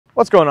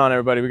What's going on,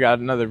 everybody? We got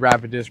another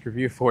rapid disc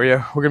review for you.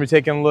 We're going to be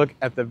taking a look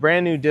at the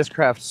brand new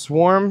Discraft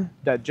Swarm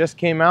that just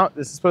came out.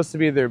 This is supposed to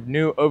be their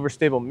new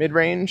overstable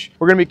mid-range.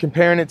 We're going to be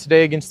comparing it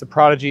today against the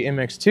Prodigy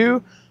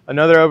MX-2,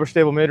 another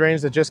overstable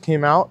mid-range that just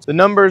came out. The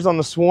numbers on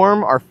the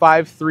Swarm are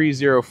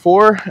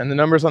 5304 and the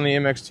numbers on the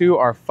MX-2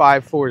 are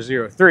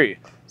 5403.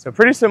 So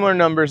pretty similar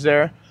numbers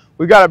there.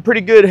 We got a pretty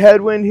good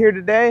headwind here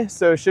today,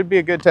 so it should be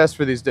a good test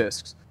for these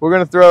discs. We're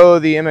going to throw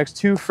the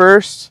MX-2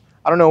 first.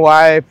 I don't know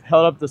why I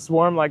held up the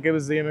Swarm like it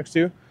was the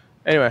MX-2.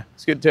 Anyway,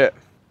 let's get to it.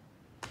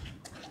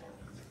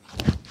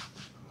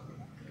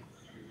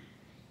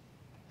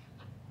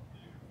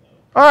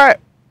 All right,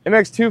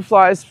 MX-2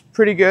 flies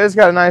pretty good. It's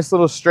got a nice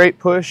little straight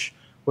push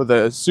with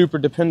a super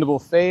dependable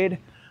fade.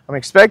 I'm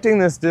expecting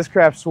this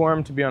Discraft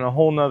Swarm to be on a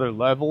whole nother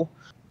level.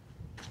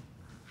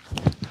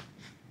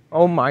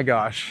 Oh my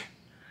gosh.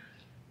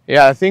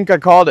 Yeah, I think I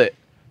called it.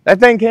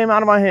 That thing came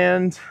out of my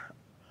hand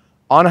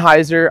on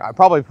hyzer. I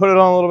probably put it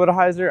on a little bit of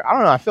hyzer. I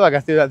don't know. I feel like I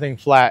threw that thing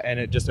flat and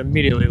it just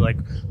immediately like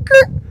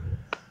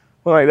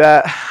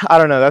that. I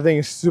don't know. That thing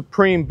is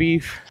supreme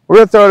beef. We're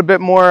gonna throw it a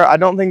bit more. I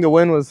don't think the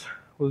wind was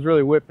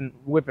really whipping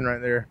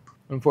right there,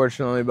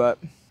 unfortunately. But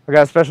I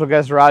got a special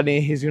guest,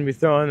 Rodney. He's gonna be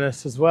throwing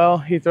this as well.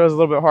 He throws a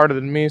little bit harder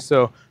than me,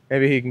 so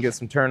maybe he can get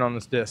some turn on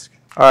this disc.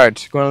 All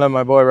right, going to let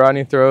my boy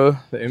Rodney throw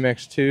the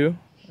MX-2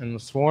 and the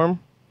Swarm.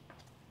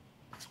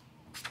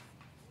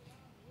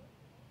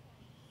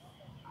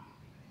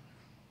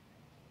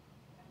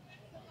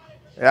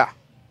 Yeah.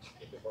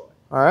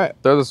 All right.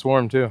 Throw the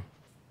Swarm too.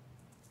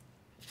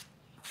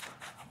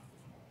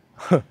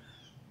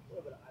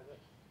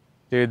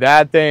 Dude,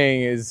 that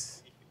thing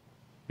is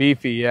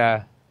beefy.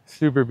 Yeah.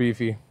 Super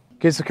beefy.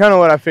 Okay, so kind of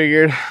what I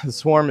figured. The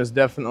Swarm is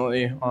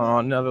definitely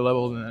on another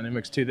level than an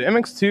MX-2. The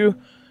MX-2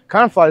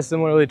 kind of flies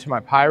similarly to my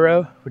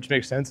Pyro, which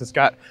makes sense. It's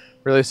got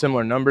really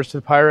similar numbers to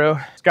the Pyro.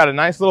 It's got a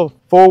nice little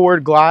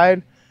forward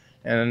glide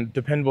and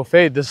dependable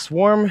fade. The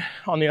Swarm,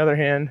 on the other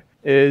hand,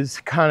 is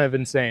kind of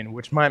insane,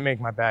 which might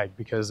make my bag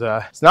because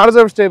it's not as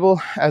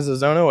overstable as the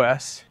Zone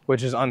OS,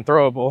 which is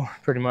unthrowable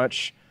pretty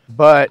much,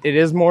 but it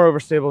is more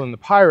overstable than the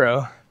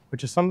Pyro,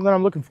 which is something that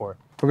I'm looking for.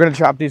 We're gonna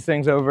chop these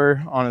things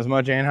over on as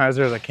much anhyzer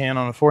as I can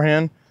on the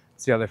forehand,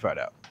 see how they fight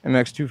out.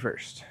 MX-2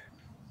 first.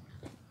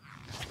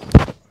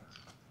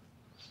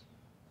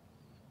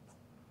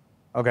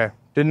 Okay,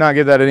 did not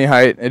give that any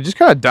height. It just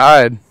kind of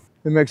died.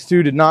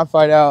 MX-2 did not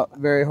fight out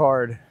very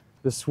hard.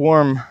 The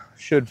Swarm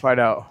should fight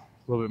out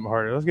a little bit more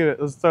harder.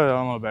 Let's throw it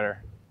on a little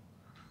better.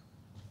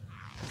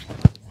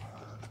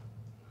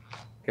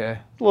 Okay,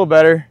 a little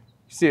better.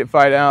 You see it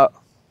fight out.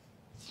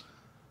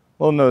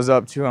 A little nose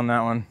up too on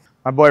that one.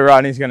 My boy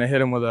Rodney's gonna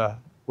hit him with a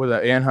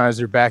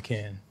anhyzer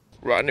backhand.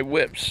 Rodney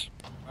whips.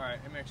 All right,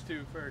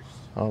 MX-2 first.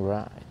 All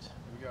right.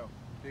 Here we go.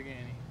 Big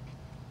Annie.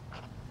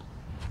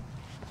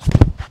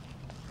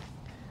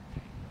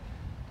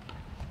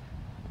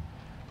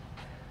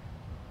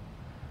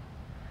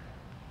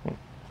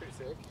 Pretty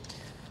sick.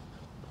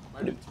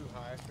 Might be too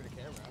high for the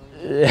camera.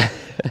 Yeah.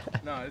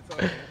 No, it's all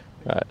good.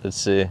 All right, let's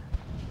see.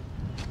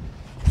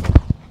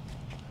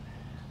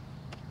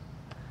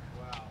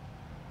 Wow.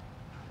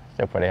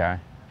 Still pretty high.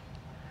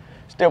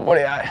 Still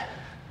pretty high.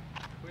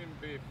 Clean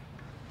beef.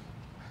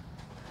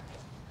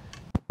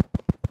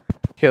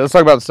 Okay, let's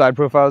talk about the side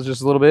profiles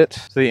just a little bit.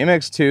 So the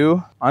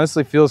MX-2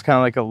 honestly feels kind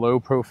of like a low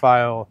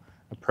profile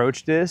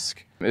approach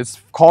disc.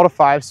 It's called a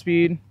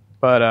 5-speed,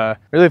 but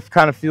really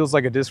kind of feels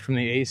like a disc from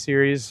the A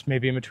series,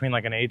 maybe in between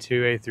like an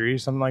A2,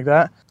 A3, something like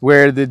that.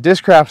 Where the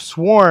Discraft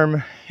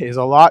Swarm is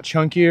a lot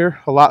chunkier,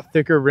 a lot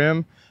thicker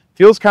rim.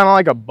 Feels kind of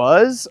like a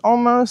Buzz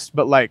almost,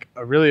 but like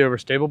a really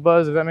overstable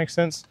Buzz, if that makes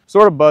sense.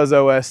 Sort of Buzz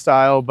OS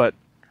style, but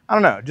I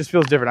don't know, it just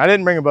feels different. I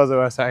didn't bring a Buzz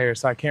OS out here,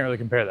 so I can't really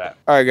compare that.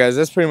 All right, guys,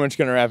 that's pretty much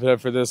gonna wrap it up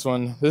for this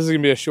one. This is gonna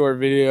be a short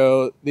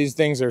video. These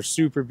things are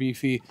super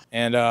beefy,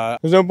 and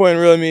there's no point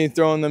in really me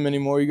throwing them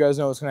anymore. You guys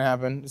know what's gonna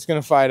happen. It's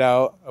gonna fight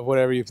out of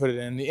whatever you put it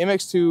in. The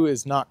MX-2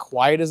 is not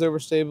quite as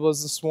overstable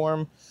as the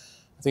Swarm.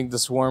 I think the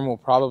Swarm will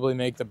probably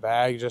make the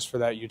bag just for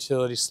that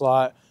utility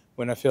slot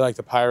when I feel like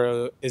the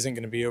Pyro isn't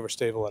gonna be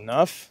overstable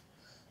enough,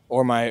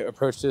 or my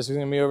approach disc is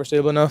gonna be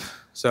overstable enough.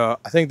 So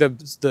I think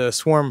the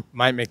Swarm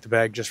might make the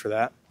bag just for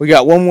that. We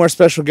got one more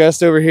special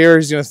guest over here.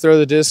 He's gonna throw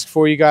the disc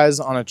for you guys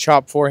on a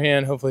chop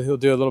forehand. Hopefully he'll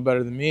do a little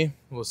better than me.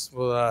 We'll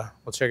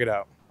check it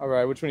out. All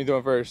right, which one are you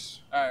throwing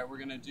first? All right, we're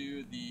gonna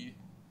do the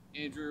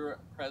Andrew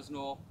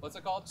Presnell. What's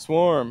it called?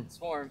 Swarm.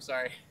 Swarm.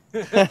 Sorry.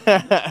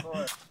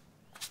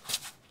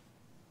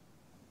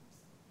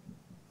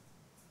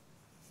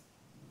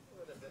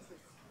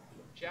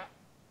 Chat.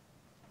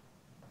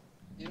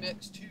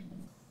 MX-2.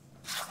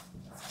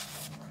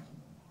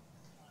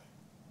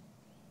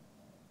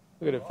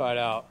 Look at it fight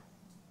out.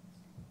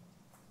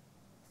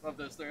 Love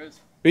those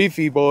throws.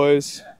 Beefy, boys. Yeah.